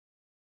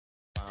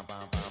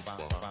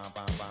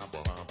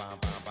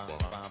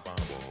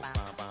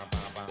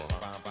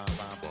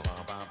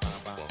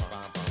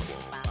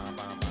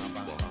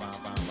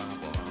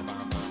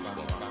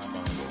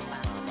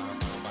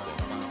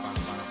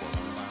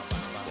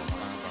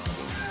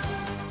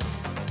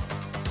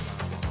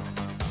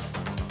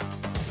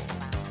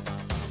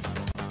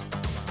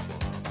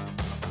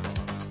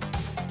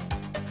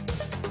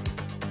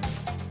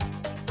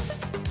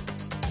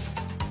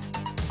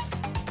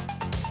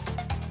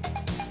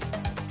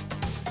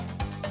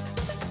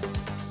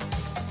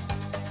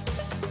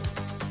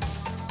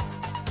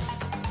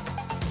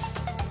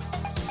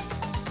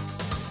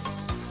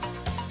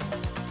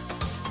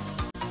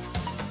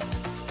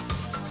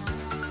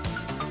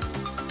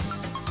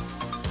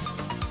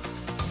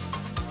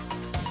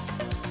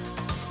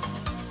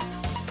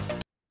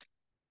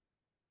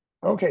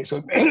Okay,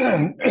 so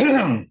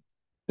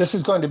this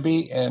is going to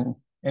be an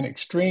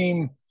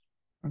extreme,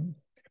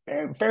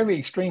 fairly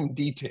extreme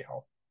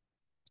detail,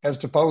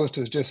 as opposed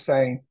to just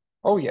saying,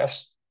 oh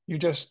yes, you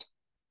just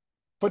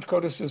put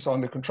CODESYS on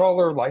the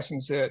controller,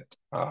 license it,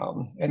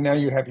 and now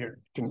you have your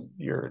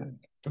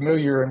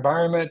familiar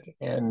environment,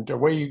 and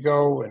away you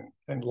go,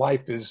 and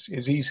life is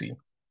easy.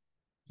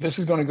 This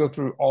is going to go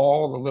through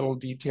all the little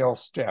detail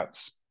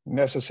steps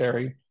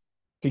necessary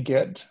to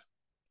get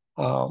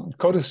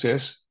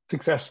CODESYS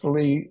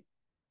successfully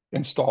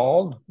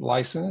installed,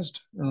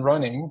 licensed, and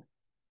running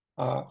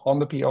on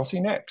the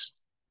PLCnext.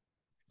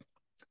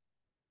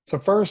 So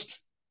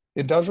first,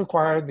 it does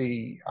require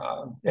the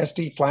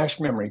SD flash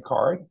memory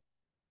card.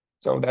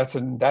 So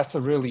that's a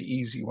really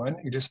easy one.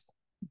 You just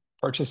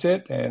purchase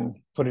it and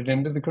put it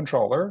into the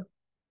controller.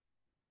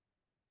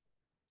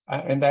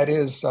 And that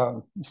is,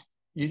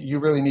 you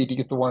really need to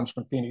get the ones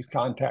from Phoenix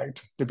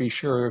Contact to be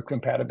sure of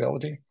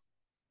compatibility.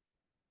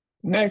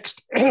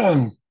 Next,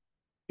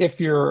 if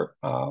your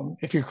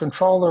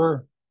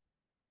controller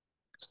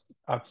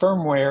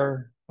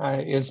firmware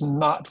is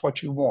not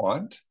what you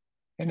want,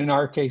 and in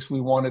our case,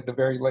 we wanted the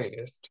very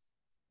latest,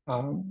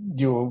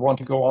 you will want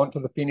to go onto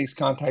the Phoenix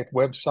Contact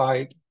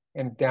website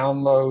and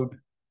download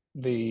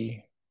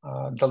the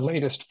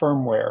latest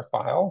firmware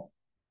file.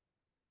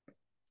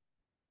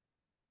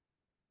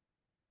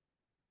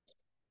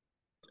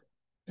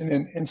 And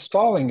then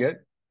installing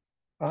it,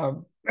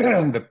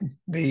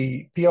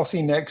 the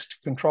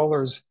PLCnext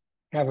controllers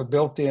have a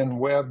built-in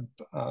web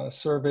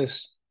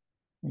service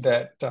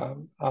that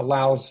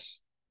allows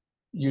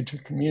you to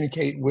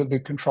communicate with the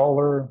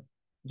controller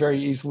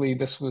very easily.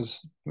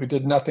 We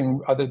did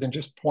nothing other than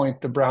just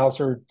point the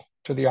browser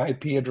to the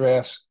IP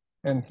address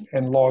and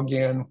log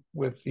in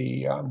with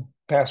the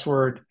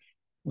password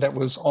that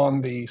was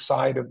on the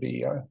side of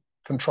the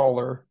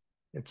controller.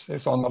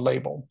 It's on the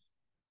label.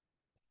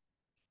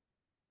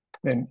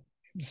 Then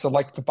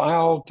select the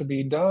file to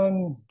be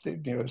done.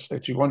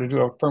 That you want to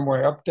do a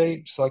firmware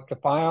update. Select the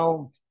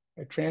file.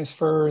 It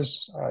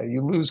transfers.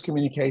 You lose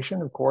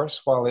communication, of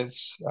course, while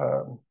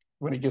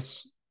when it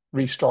gets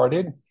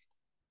restarted.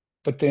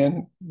 But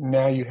then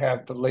now you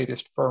have the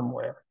latest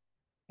firmware,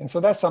 and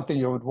so that's something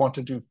you would want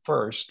to do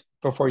first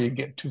before you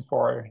get too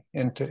far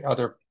into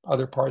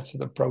other parts of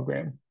the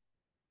program.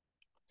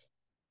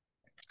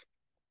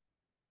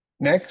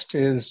 Next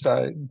is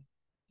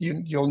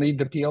you'll need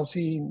the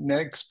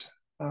PLCnext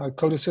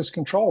CODESYS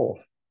control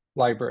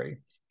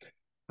library.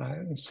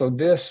 So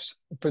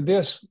for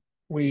this,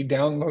 we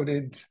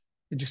downloaded,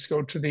 you just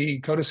go to the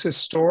CODESYS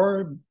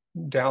store,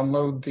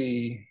 download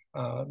the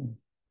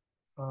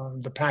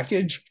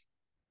package.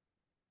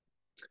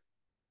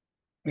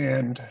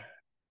 And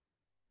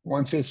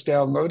once it's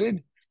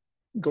downloaded,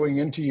 going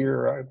into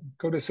your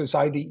CODESYS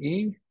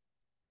IDE,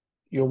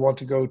 you'll want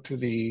to go to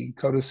the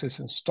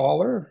CODESYS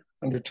installer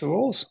under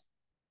Tools.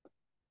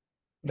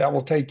 That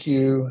will take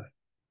you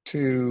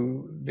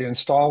to the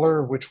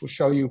installer, which will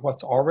show you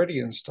what's already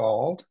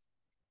installed.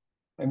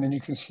 And then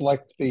you can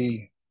select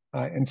the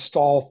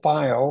Install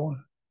File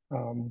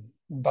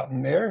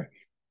button there,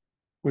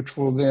 which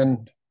will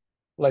then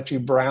let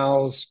you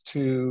browse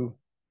to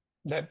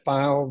that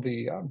file,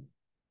 the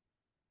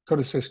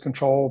CODESYS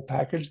control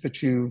package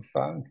that you've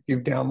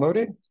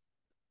downloaded.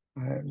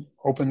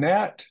 Open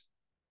that,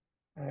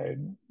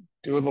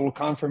 do a little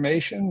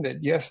confirmation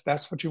that yes,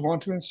 that's what you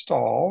want to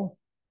install.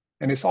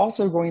 And it's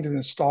also going to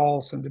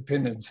install some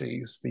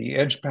dependencies, the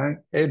Edge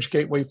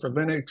Gateway for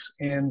Linux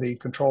and the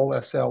Control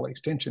SL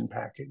extension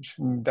package.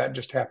 And that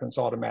just happens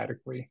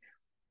automatically.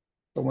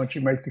 So once you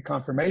make the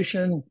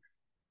confirmation,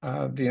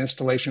 the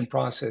installation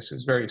process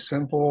is very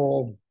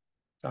simple.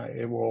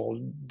 It will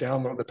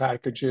download the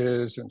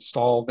packages,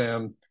 install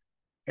them,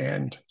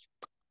 and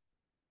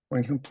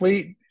when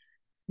complete,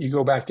 you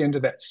go back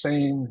into that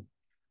same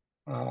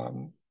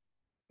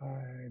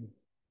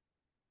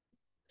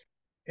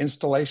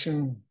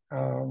installation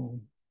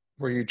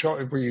where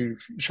you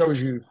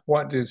shows you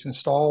what is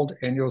installed,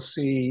 and you'll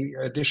see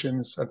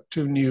additions of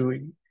 2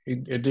 new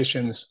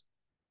additions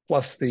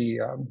plus the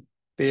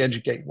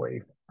Edge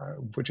Gateway,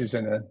 which was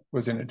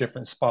in a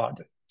different spot,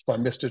 so I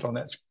missed it on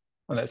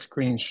that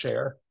screen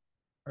share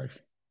or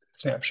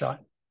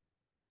snapshot.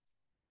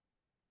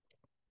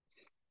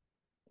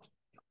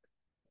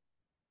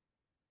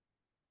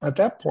 At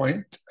that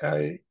point,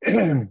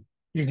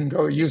 you can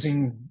go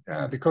using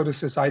the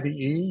CODESYS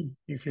IDE.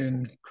 You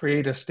can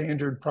create a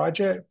standard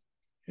project,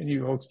 and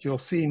you'll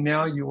see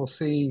now. You will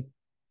see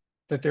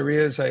that there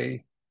is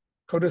a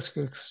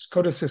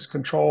CODESYS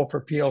control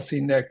for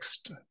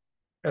PLCnext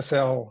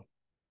SL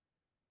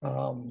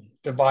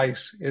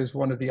device is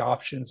one of the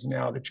options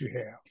now that you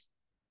have.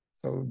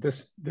 So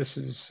this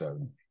is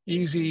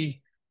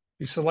easy.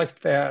 You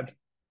select that,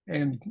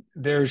 and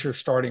there's your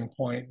starting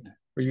point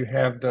where you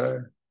have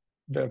the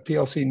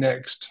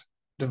PLCnext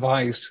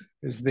device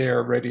is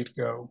there ready to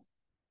go.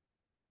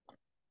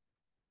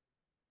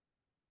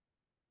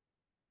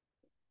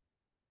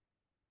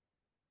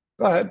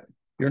 But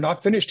you're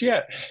not finished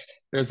yet.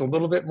 There's a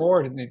little bit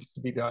more that needs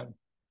to be done.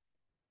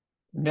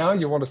 Now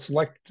you want to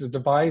select the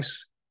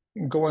device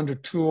and go under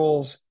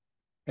Tools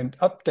and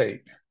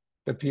update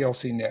the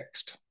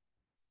PLCnext.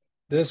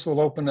 This will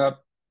open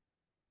up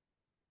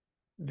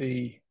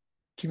the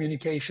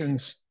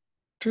communications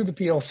to the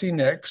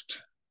PLCnext,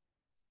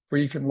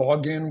 where you can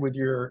log in with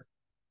your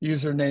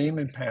username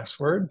and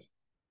password.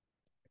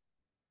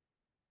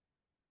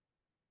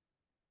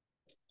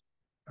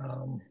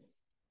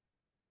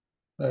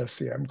 Let's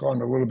see, I'm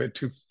going a little bit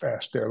too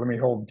fast there. Let me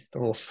hold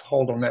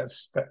on that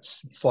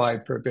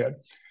slide for a bit.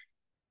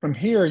 From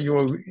here, you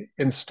will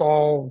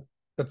install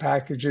the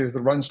packages, the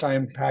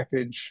runtime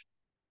package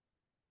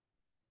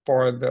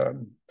for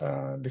the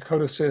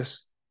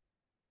CODESYS,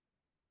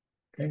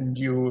 and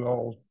you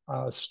will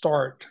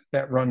start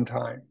that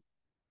runtime.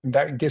 And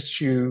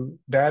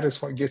that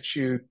is what gets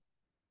you,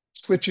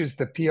 switches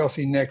the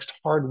PLCnext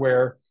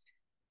hardware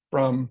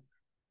from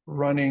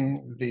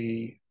running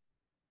the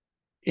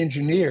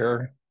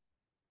engineer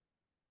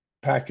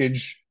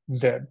package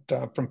that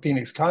from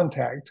Phoenix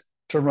Contact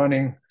to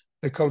running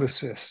the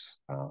CODESYS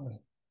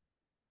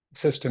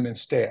system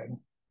instead.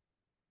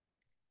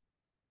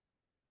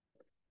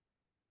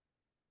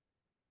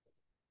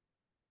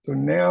 So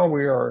now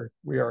we are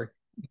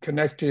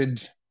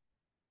connected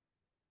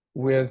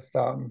with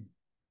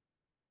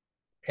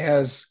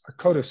as a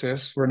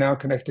CODESYS. We're now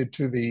connected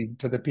to the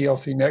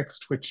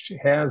PLCnext, which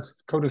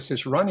has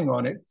CODESYS running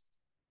on it,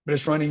 but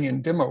it's running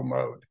in demo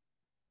mode.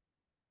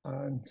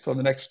 So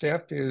the next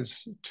step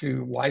is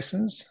to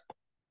license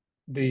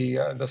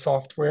the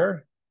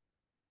software,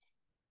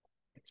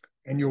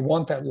 and you'll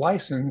want that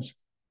license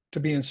to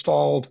be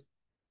installed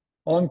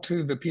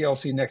onto the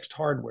PLCnext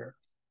hardware.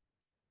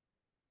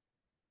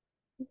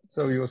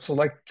 So you'll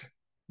select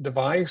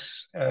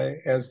device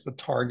as the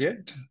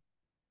target,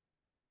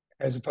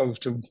 as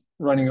opposed to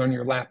running on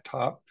your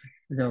laptop.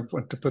 You're going to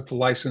want to put the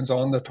license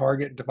on the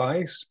target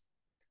device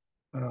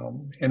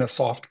in a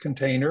soft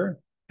container.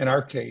 In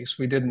our case,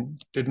 we didn't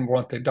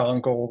want the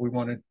dongle. We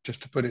wanted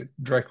just to put it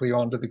directly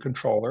onto the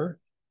controller.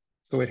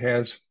 So it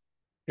has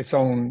its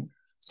own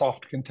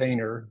soft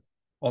container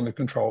on the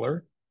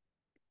controller,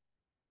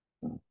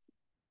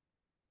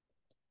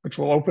 which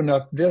will open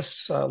up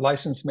this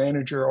license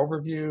manager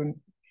overview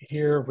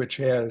here, which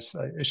has,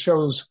 it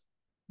shows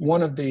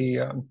one of the,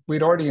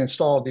 we'd already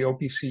installed the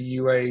OPC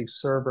UA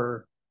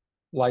server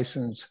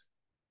license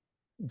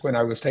when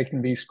I was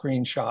taking these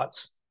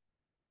screenshots.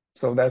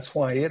 So that's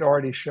why it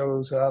already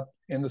shows up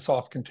in the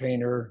soft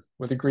container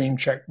with a green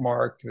check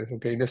mark that,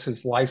 okay, this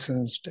is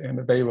licensed and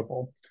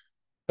available.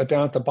 But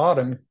down at the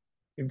bottom,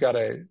 you've got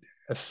a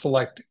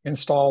select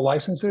install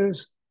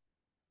licenses,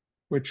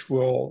 which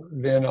will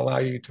then allow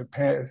you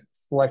to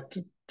select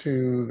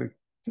to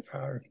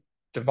the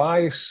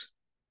device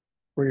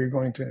where you're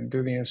going to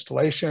do the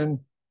installation.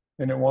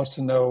 And it wants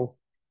to know,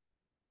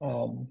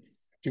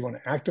 do you want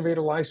to activate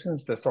a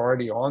license that's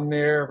already on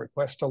there,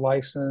 request a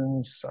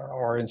license,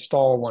 or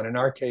install one? In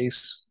our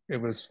case,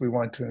 we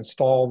wanted to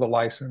install the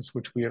license,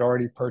 which we had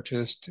already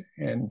purchased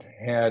and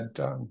had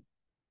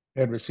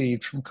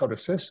received from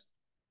CODESYS.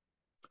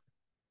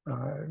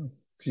 So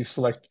you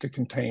select the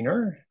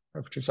container,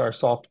 which is our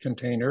soft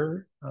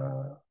container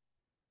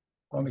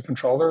on the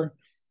controller.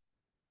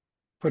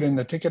 Put in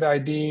the ticket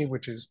ID,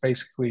 which is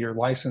basically your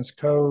license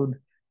code.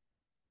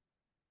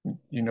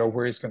 You know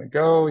where it's going to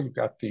go. You've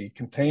got the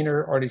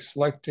container already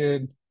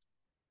selected.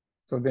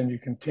 So then you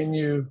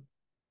continue.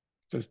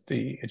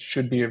 It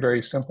should be a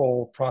very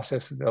simple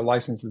process. The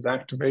license is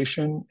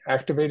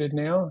activated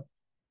now.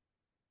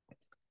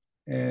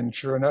 And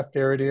sure enough,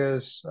 there it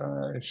is.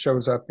 It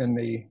shows up in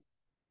the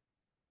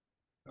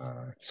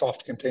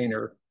soft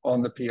container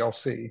on the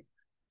PLC.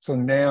 So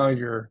now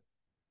your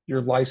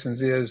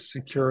license is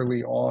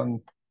securely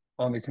on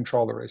the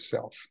controller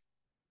itself.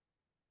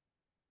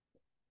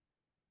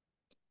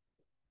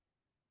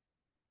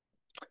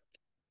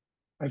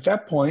 At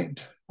that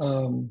point,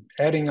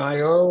 adding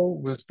I/O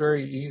was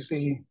very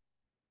easy.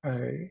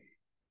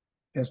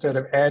 Instead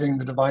of adding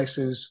the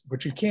devices,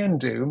 which you can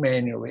do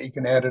manually, you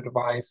can add a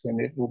device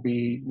and it will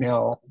be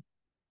now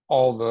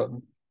all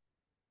the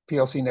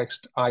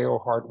PLCnext I/O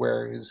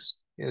hardware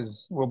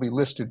will be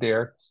listed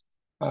there.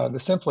 The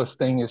simplest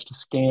thing is to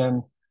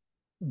scan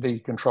the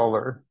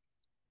controller.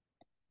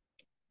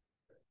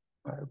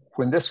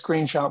 When this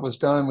screenshot was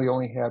done, we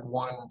only had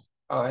one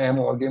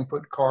analog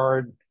input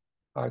card.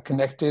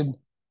 connected,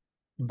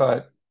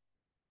 but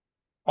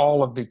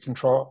all of the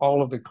control,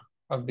 all of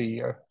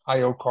the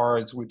I/O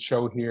cards would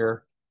show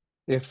here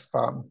if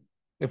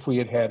we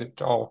had had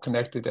it all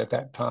connected at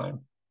that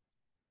time.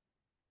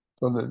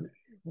 So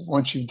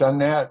once you've done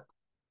that,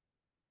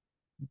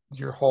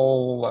 your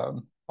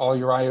whole all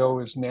your I/O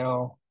is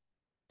now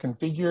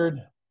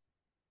configured,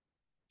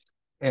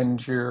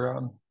 and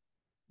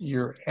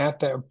you're at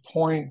that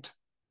point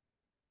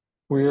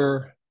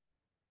where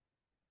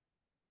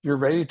you're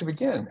ready to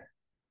begin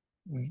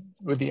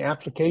with the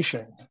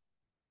application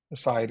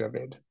side of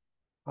it.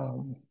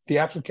 The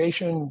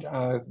application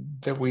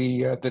that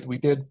we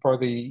did for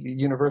the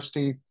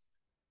university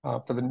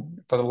for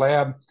the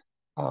lab,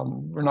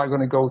 we're not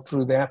going to go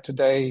through that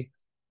today,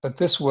 but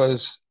this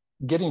was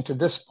getting to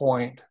this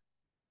point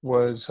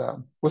was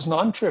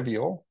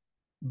non-trivial,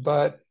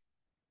 but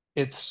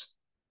I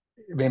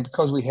mean,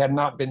 because we had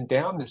not been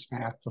down this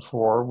path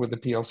before with the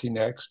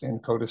PLCnext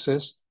and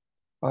CODESYS,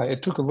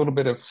 it took a little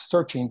bit of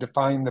searching to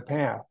find the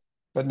path.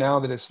 But now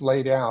that it's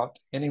laid out,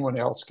 anyone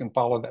else can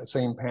follow that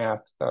same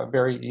path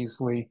very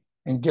easily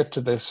and get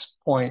to this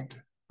point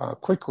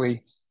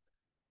quickly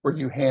where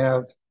you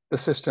have the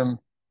system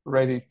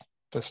ready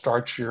to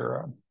start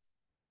your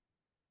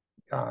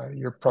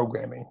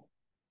programming.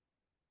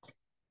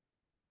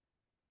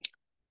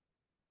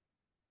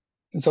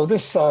 And so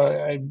this,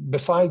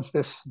 besides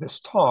this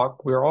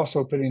talk, we're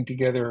also putting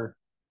together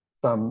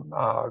some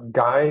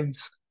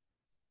guides,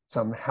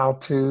 some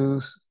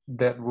how-tos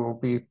that will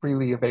be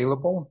freely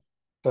available.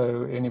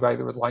 So anybody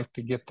that would like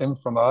to get them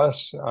from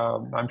us,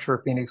 I'm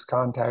sure Phoenix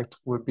Contact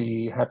would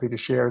be happy to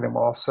share them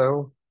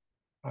also,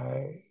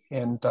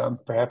 and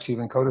perhaps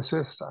even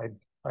CODESYS.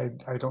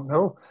 I don't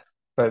know,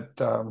 but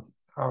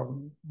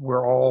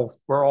we're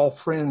all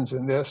friends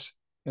in this,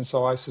 and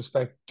so I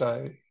suspect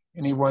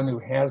anyone who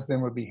has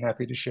them would be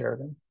happy to share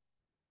them.